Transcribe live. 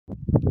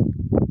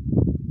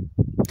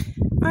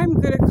I'm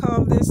going to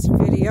call this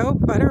video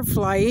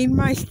Butterflying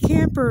My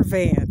Camper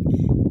Van,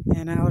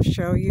 and I'll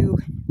show you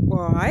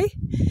why.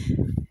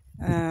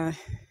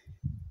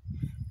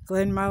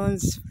 Glenn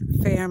Mullen's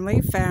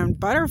family found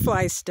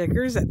butterfly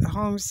stickers at the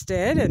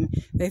homestead, and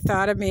they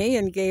thought of me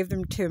and gave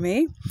them to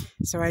me.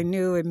 So I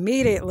knew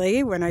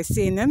immediately when I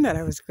seen them that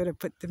I was going to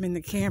put them in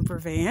the camper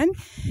van.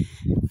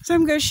 So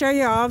I'm going to show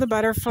you all the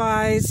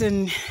butterflies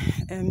and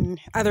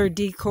other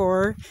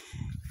decor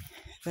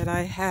that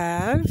I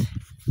have.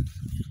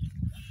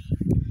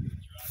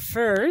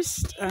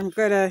 First, I'm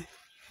going to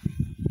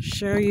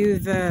show you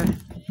the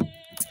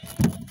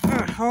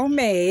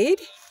homemade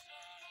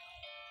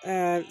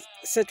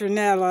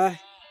citronella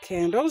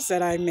candles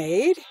that I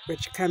made,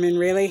 which come in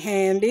really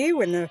handy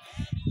when the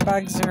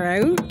bugs are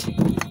out.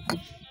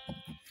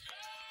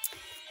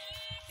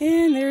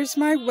 And there's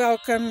my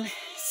welcome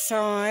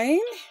sign.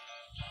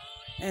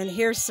 And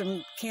here's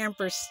some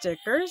camper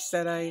stickers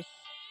that I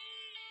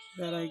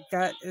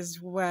got as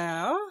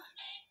well.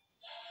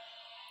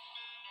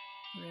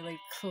 Really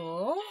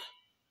cool.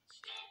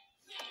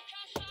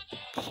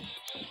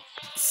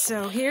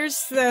 So here's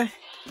the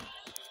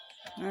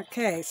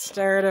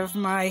start of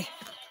my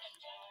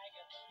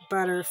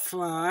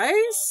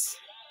butterflies.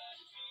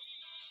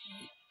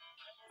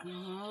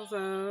 All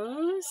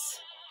those.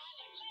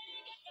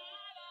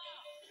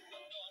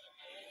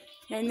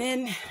 And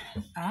then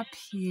up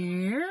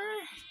here,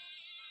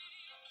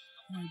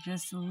 I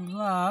just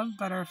love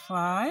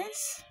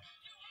butterflies.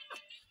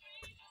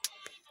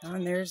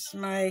 And there's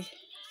my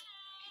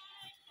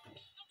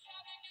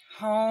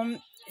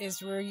home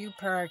is where you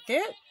park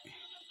it.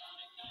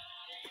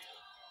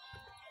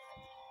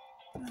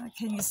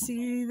 Can you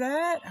see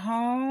that?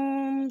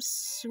 Home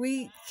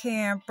sweet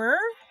camper.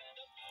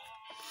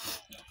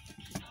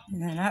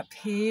 And then up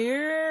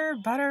here,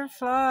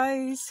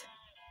 butterflies.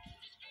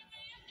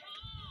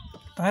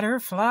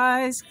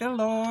 Butterflies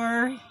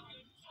galore.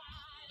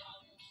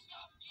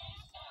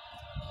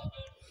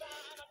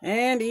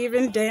 And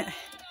even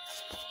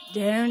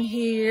down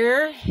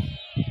here,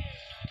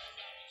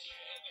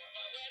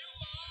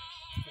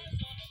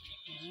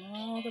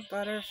 all the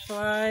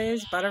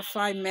butterflies,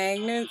 butterfly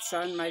magnets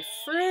on my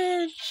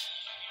fridge.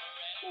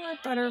 More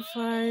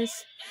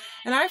butterflies.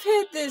 And I've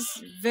had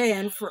this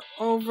van for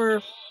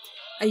over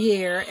a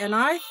year, and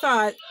I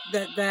thought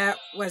that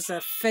was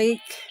a fake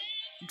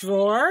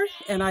drawer,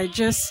 and I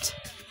just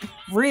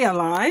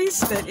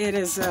realized that it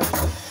is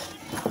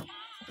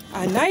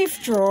a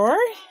knife drawer,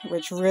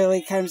 which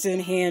really comes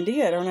in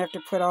handy. I don't have to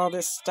put all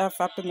this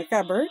stuff up in the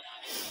cupboard.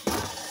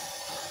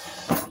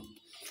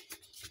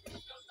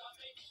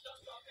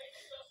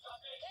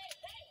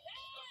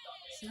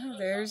 So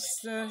there's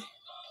the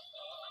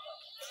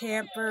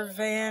camper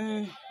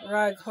van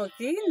rug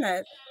hooking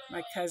that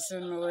my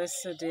cousin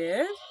Melissa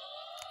did.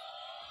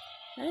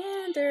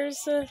 And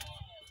there's a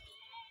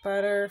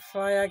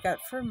butterfly I got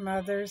for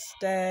Mother's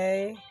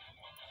Day.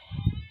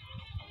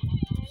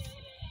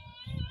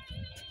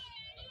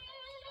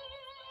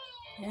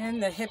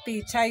 And the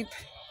hippie type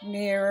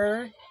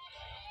mirror.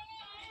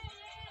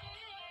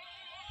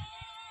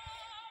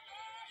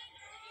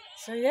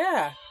 So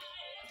yeah,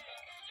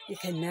 you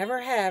can never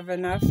have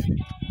enough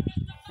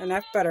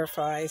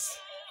butterflies.